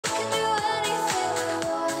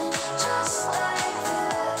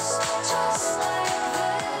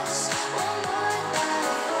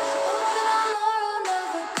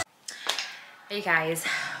Hey guys,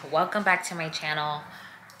 welcome back to my channel.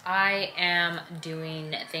 I am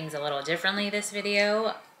doing things a little differently this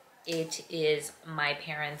video. It is my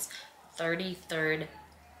parents' 33rd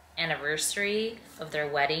anniversary of their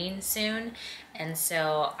wedding soon, and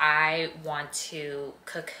so I want to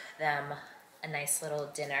cook them a nice little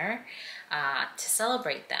dinner to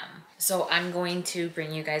celebrate them. So I'm going to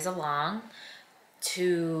bring you guys along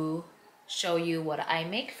to show you what I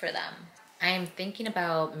make for them. I am thinking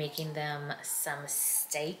about making them some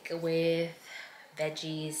steak with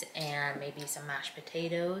veggies and maybe some mashed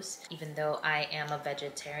potatoes. Even though I am a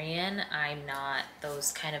vegetarian, I'm not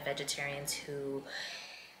those kind of vegetarians who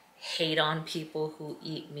hate on people who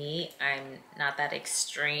eat meat. I'm not that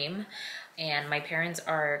extreme. And my parents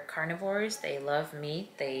are carnivores. They love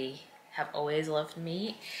meat. They have always loved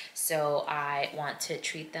meat. So I want to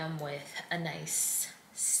treat them with a nice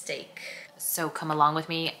steak. So come along with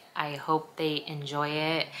me. I hope they enjoy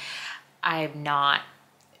it. I'm not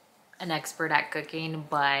an expert at cooking,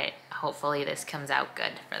 but hopefully this comes out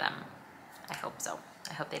good for them. I hope so.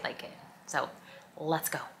 I hope they like it. So let's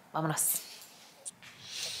go. Vámonos.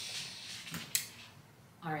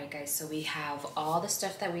 All right guys, so we have all the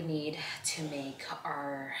stuff that we need to make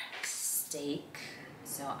our steak.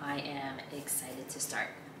 So I am excited to start.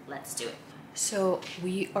 Let's do it. So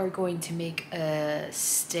we are going to make a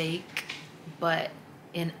steak, but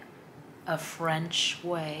in a French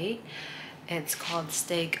way. It's called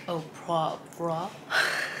steak au poivre.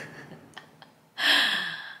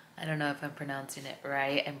 I don't know if I'm pronouncing it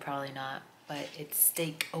right. I'm probably not, but it's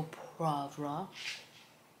steak au poivre.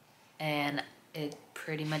 And it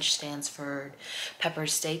pretty much stands for pepper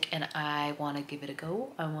steak, and I want to give it a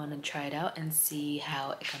go. I want to try it out and see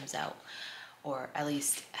how it comes out, or at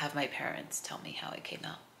least have my parents tell me how it came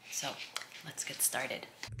out. So let's get started.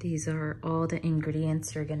 These are all the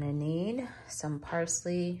ingredients you're gonna need. Some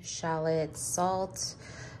parsley, shallots, salt,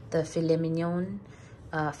 the filet mignon,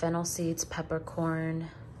 fennel seeds, peppercorn,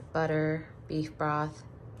 butter, beef broth,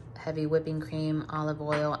 heavy whipping cream, olive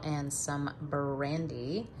oil, and some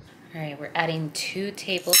brandy. All right, we're adding 2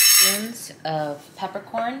 tablespoons of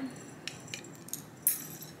peppercorn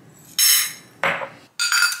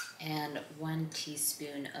and 1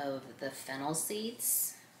 teaspoon of the fennel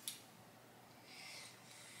seeds.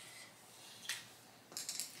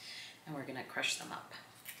 And we're gonna crush them up.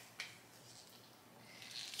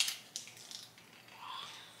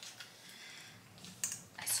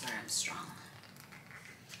 I swear I'm strong.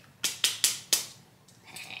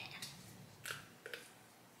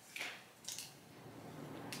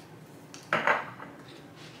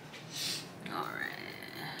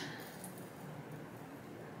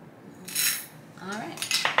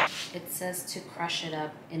 It says to crush it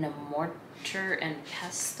up in a mortar and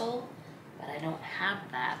pestle, but I don't have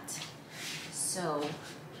that. So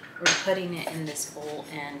we're putting it in this bowl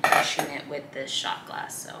and crushing it with this shot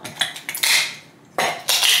glass. So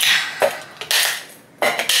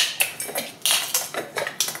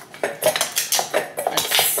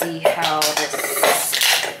let's see how this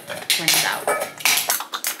turns out.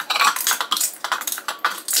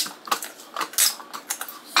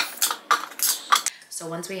 So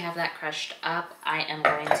once we have that crushed up, I am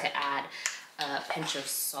going to add a pinch of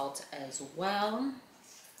salt as well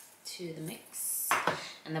to the mix.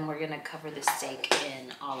 And then we're gonna cover the steak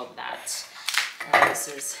in all of that. And this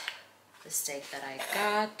is the steak that I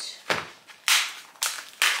got.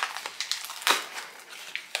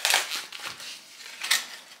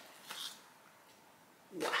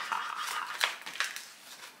 Wow.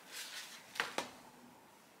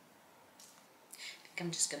 I think I'm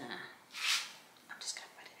just gonna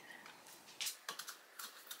put it in there.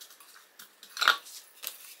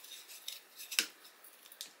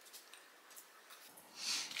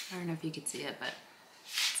 I don't know if you can see it, but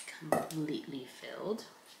it's completely filled.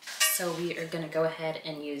 So we are gonna go ahead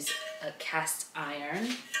and use a cast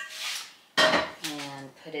iron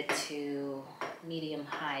and put it to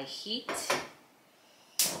medium-high heat.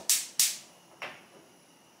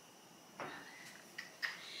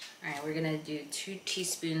 All right, we're gonna do 2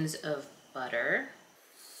 teaspoons of butter.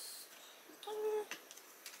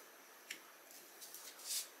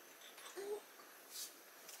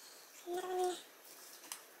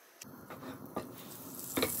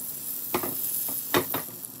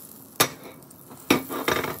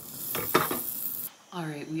 All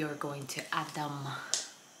right, we are going to add them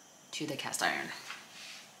to the cast iron.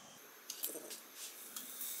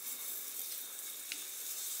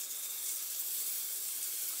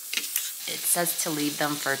 It says to leave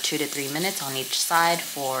them for 2 to 3 minutes on each side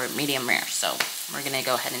for medium rare. So we're gonna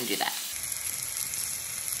go ahead and do that.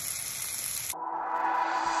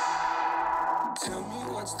 Tell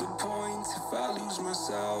me what's the point if I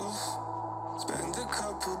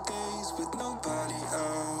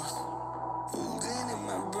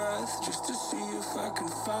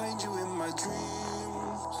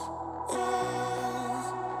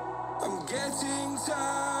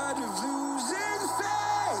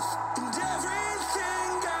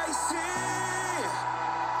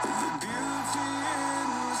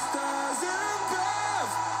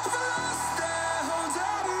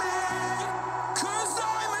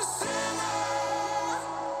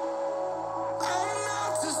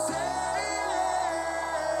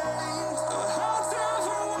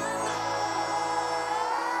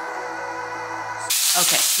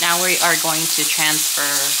Okay, now we are going to transfer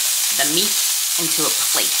the meat into a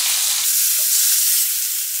plate.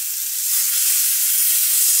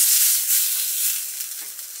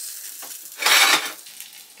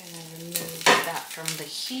 Gonna remove that from the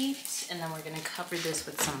heat, and then we're gonna cover this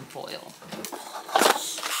with some foil.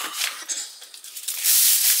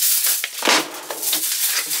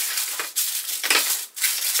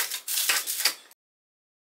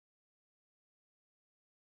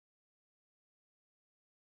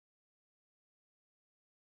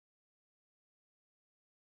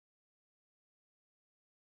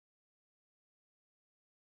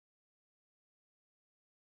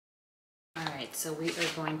 Alright, so we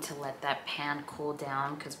are going to let that pan cool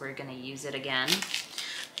down because we're going to use it again.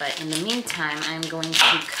 But in the meantime, I'm going to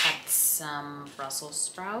cut some Brussels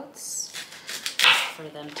sprouts for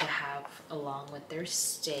them to have along with their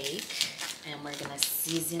steak. And we're going to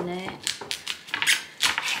season it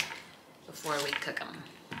before we cook them.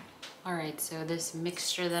 Alright, so this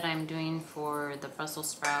mixture that I'm doing for the Brussels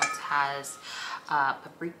sprouts has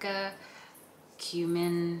paprika,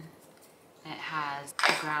 cumin, it has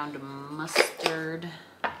ground mustard.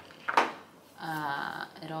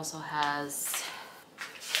 It also has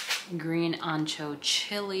green ancho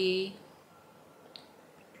chili,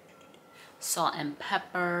 salt and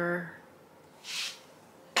pepper,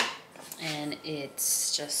 and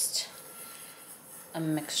it's just a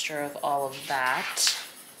mixture of all of that.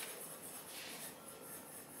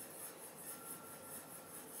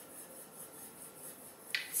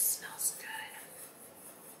 It smells good.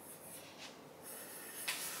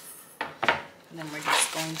 And then we're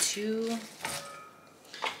just going to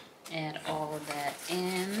add all of that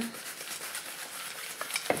in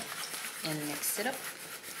and mix it up.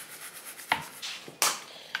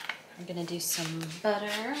 I'm gonna do some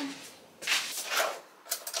butter.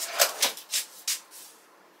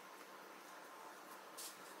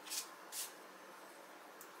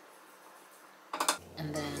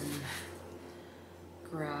 And then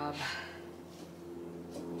grab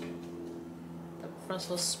the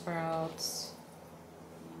Brussels sprouts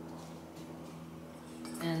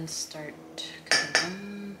and start cooking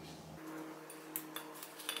them.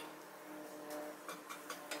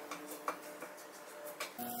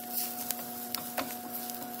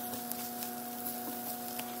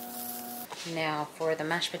 Now for the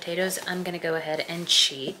mashed potatoes, I'm gonna go ahead and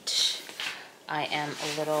cheat. I am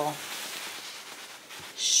a little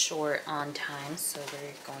short on time, so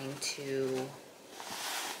we're going to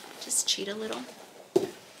just cheat a little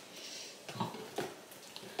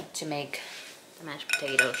to make the mashed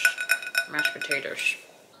potatoes.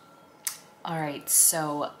 Alright,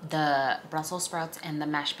 so the Brussels sprouts and the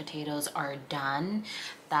mashed potatoes are done.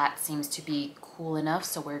 That seems to be cool enough,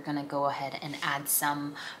 so we're gonna go ahead and add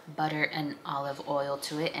some butter and olive oil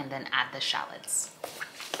to it and then add the shallots.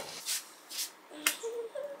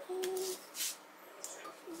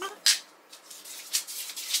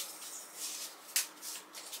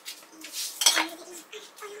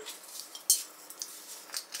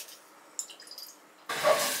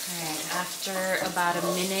 After about a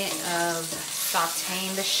minute of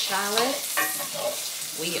sauteing the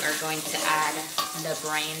shallots, we are going to add the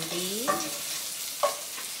brandy.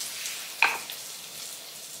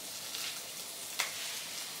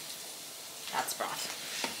 That's broth.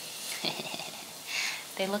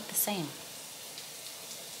 They look the same.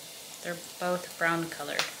 They're both brown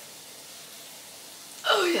colored.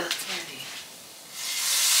 Oh yeah, that's brandy.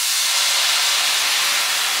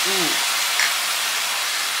 Ooh.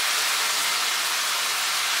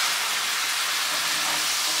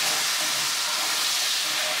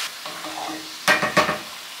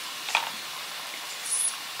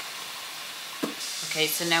 Okay,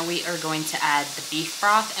 so now we are going to add the beef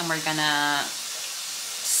broth and we're gonna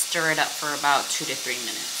stir it up for about 2 to 3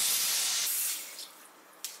 minutes.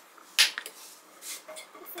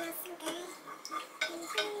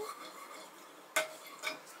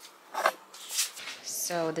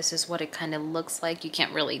 So this is what it kind of looks like. You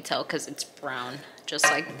can't really tell because it's brown, just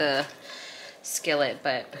like the skillet,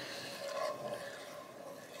 but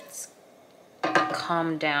it's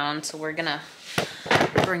calmed down. So we're gonna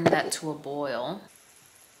bring that to a boil.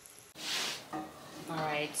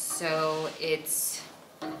 Alright, so it's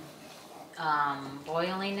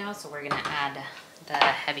boiling now, so we're gonna add the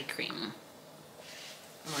heavy cream.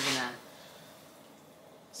 And we're gonna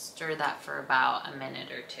stir that for about a minute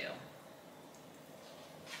or two.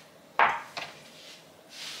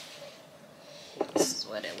 This is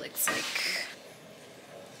what it looks like.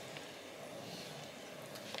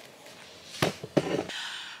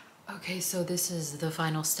 Okay, so this is the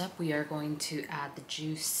final step. We are going to add the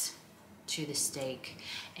juice to the steak,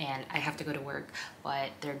 and I have to go to work,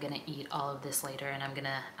 but they're gonna eat all of this later, and I'm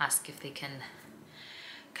gonna ask if they can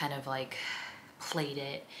kind of like plate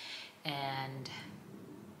it and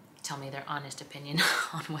tell me their honest opinion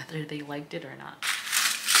on whether they liked it or not.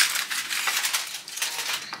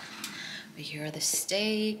 But here are the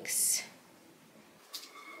steaks.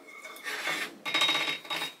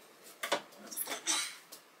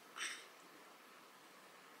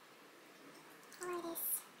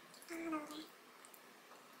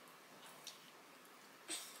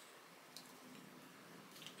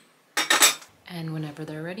 And whenever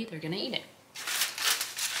they're ready, they're gonna eat it.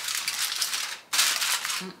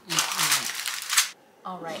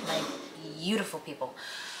 All right, my beautiful people.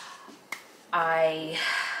 I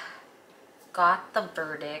got the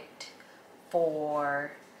verdict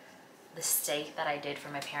for the steak that I did for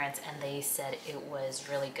my parents, and they said it was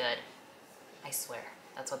really good. I swear,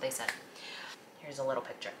 that's what they said. Here's a little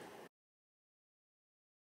picture.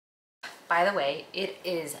 By the way, it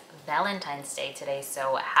is Valentine's Day today,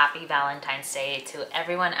 so happy Valentine's Day to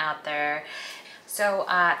everyone out there. So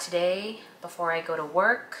today, before I go to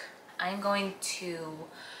work, I'm going to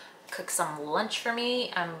cook some lunch for me.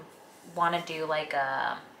 I want to do like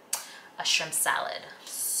a shrimp salad.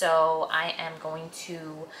 So I am going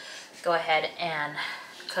to go ahead and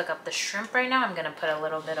cook up the shrimp right now. I'm going to put a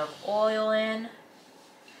little bit of oil in.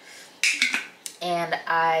 And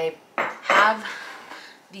I have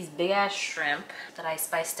these big ass shrimp that I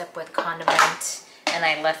spiced up with condiment, and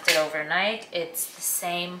I left it overnight. It's the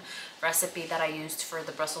same recipe that I used for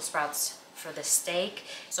the Brussels sprouts for the steak.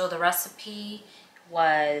 So the recipe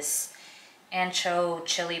was ancho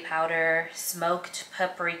chili powder, smoked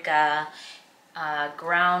paprika,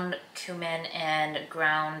 ground cumin, and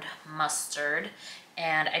ground mustard.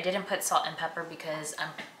 And I didn't put salt and pepper because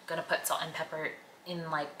I'm gonna put salt and pepper in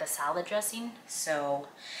like the salad dressing. So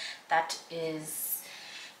that is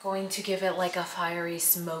going to give it like a fiery,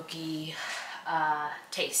 smoky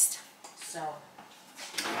taste. So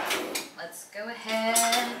let's go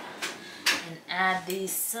ahead and add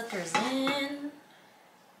these suckers in.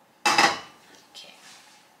 Okay.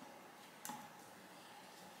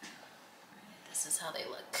 This is how they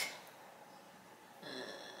look.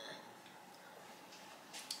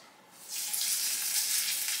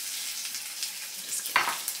 Just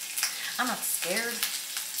kidding. I'm not scared.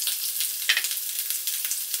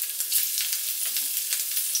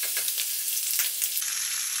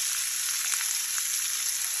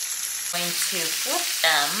 Going to flip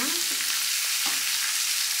them.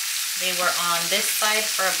 They were on this side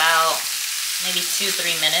for about maybe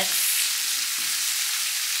 2-3 minutes.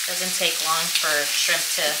 Doesn't take long for shrimp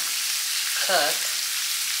to cook.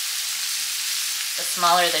 The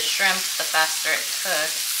smaller the shrimp, the faster it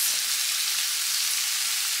cooks.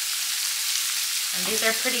 And these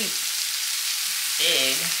are pretty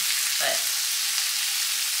big, but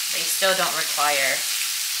they still don't require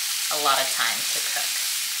a lot of time to cook.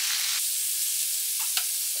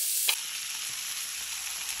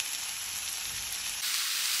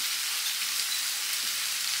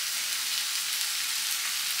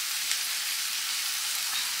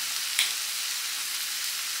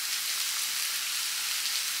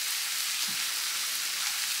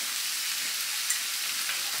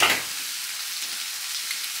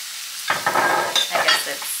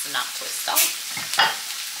 It's not twist off.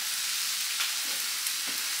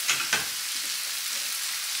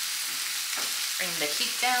 Bring the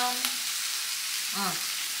heat down.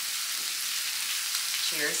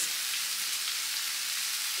 Cheers.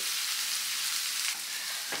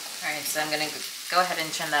 All right, so I'm gonna go ahead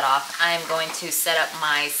and turn that off. I'm going to set up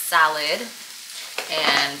my salad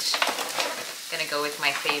and gonna go with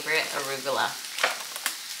my favorite, arugula.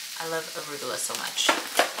 I love arugula so much.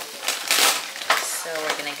 So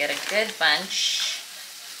we're gonna get a good bunch.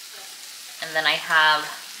 And then I have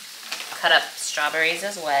cut up strawberries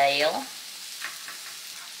as well.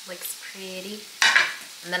 Looks pretty.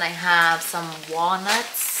 And then I have some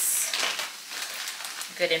walnuts.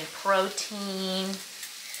 Good in protein.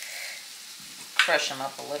 Crush them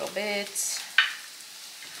up a little bit.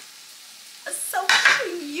 That's so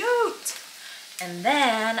cute. And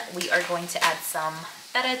then we are going to add some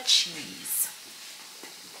feta cheese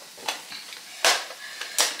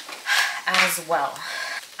as well.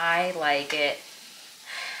 I like it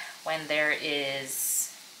when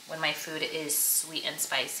my food is sweet and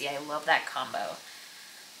spicy. I love that combo.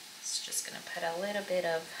 It's just gonna put a little bit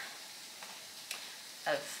of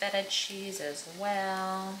feta cheese as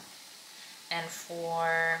well. And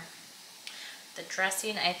for the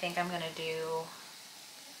dressing, I think I'm gonna do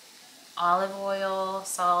olive oil,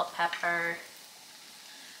 salt, pepper.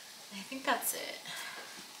 I think that's it.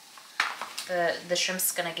 The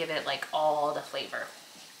shrimp's gonna give it like all the flavor.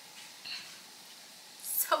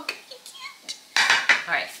 So cute.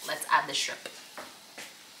 All right, let's add the shrimp.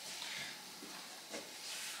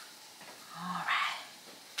 All right,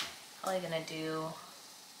 probably gonna do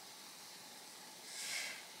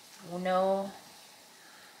uno,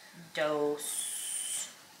 dos,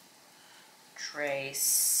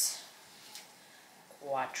 tres,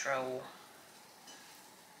 cuatro,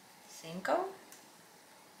 cinco,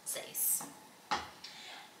 seis.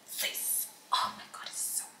 Seis. Oh my god,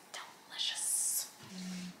 it's so delicious.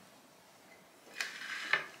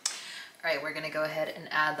 All right, we're gonna go ahead and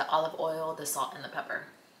add the olive oil, the salt, and the pepper.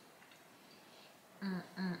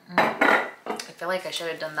 I feel like I should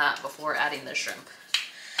have done that before adding the shrimp,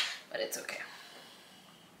 but it's okay.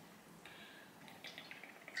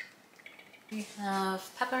 We have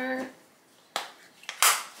pepper.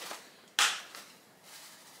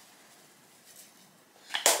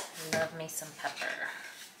 Love me some pepper.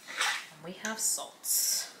 And we have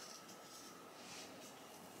salt.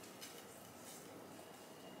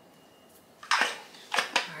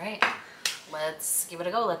 All right, let's give it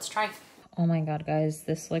a go. Let's try. Oh my god, guys,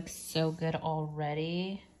 this looks so good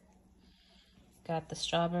already. Got the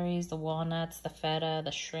strawberries, the walnuts, the feta,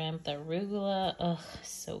 the shrimp, the arugula. Ugh,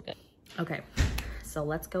 so good. Okay, so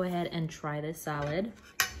let's go ahead and try this salad.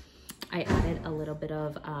 I added a little bit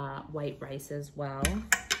of white rice as well.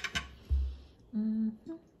 I'm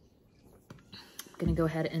gonna go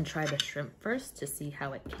ahead and try the shrimp first to see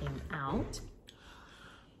how it came out.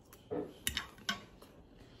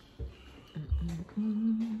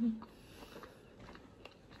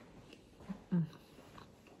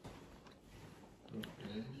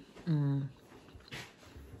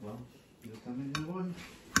 Well, yo también me voy.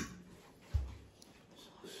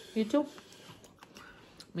 You too?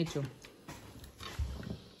 Me too.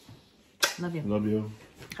 Love you. Love you.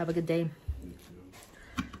 Have a good day.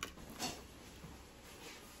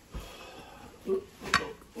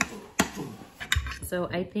 So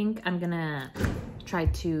I think I'm gonna try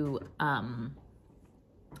to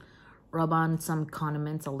rub on some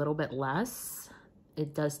condiments a little bit less.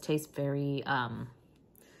 It does taste very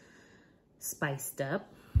spiced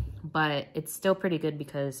up, but it's still pretty good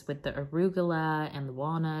because with the arugula and the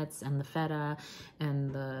walnuts and the feta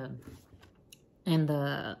and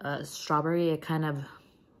the strawberry, it kind of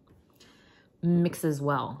mixes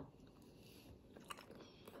well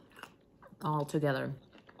all together.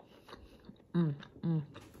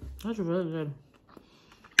 That's really good.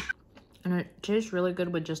 And it tastes really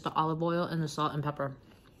good with just the olive oil and the salt and pepper.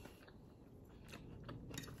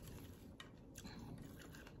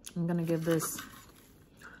 I'm gonna give this,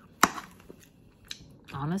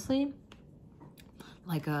 honestly,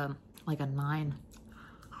 like a 9.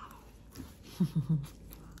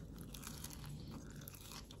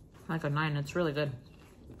 Like a 9, it's really good.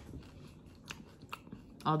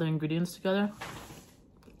 All the ingredients together,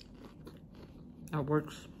 it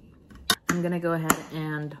works. I'm gonna go ahead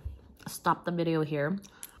and stop the video here,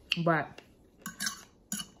 but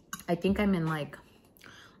I think I'm in like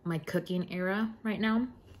my cooking era right now,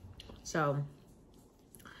 so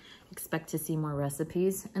expect to see more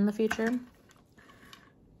recipes in the future.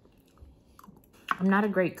 I'm not a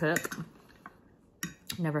great cook,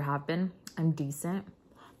 never have been. I'm decent,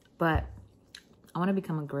 but I want to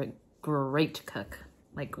become a great cook.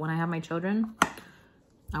 Like when I have my children,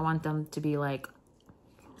 I want them to be like,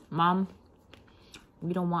 Mom,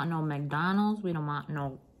 we don't want no McDonald's, we don't want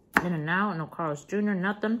no In-N-Out, no Carl's Jr.,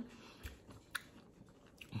 nothing,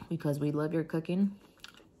 because we love your cooking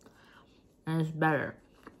and it's better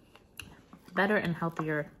and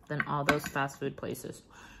healthier than all those fast food places.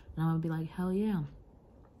 And I would be like, hell yeah.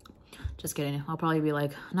 Just kidding. I'll probably be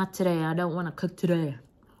like, not today, I don't want to cook today.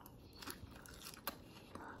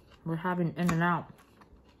 We're having In-N-Out.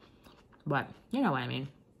 But you know what I mean.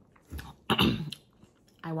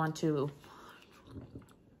 I want to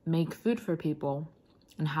make food for people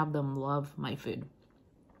and have them love my food.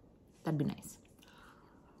 That'd be nice.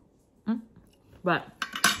 But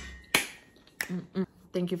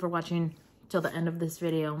thank you for watching till the end of this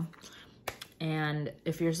video. And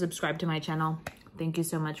if you're subscribed to my channel, thank you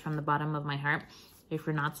so much from the bottom of my heart. If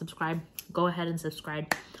you're not subscribed, go ahead and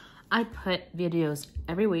subscribe. I put videos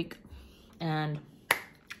every week and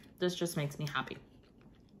this just makes me happy.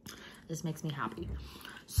 This makes me happy.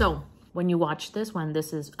 So when you watch this, when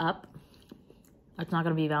this is up, it's not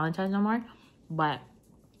gonna be Valentine's no more, but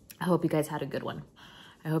I hope you guys had a good one.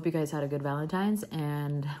 I hope you guys had a good Valentine's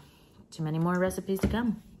and too many more recipes to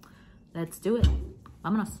come. Let's do it.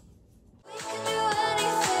 Vámonos.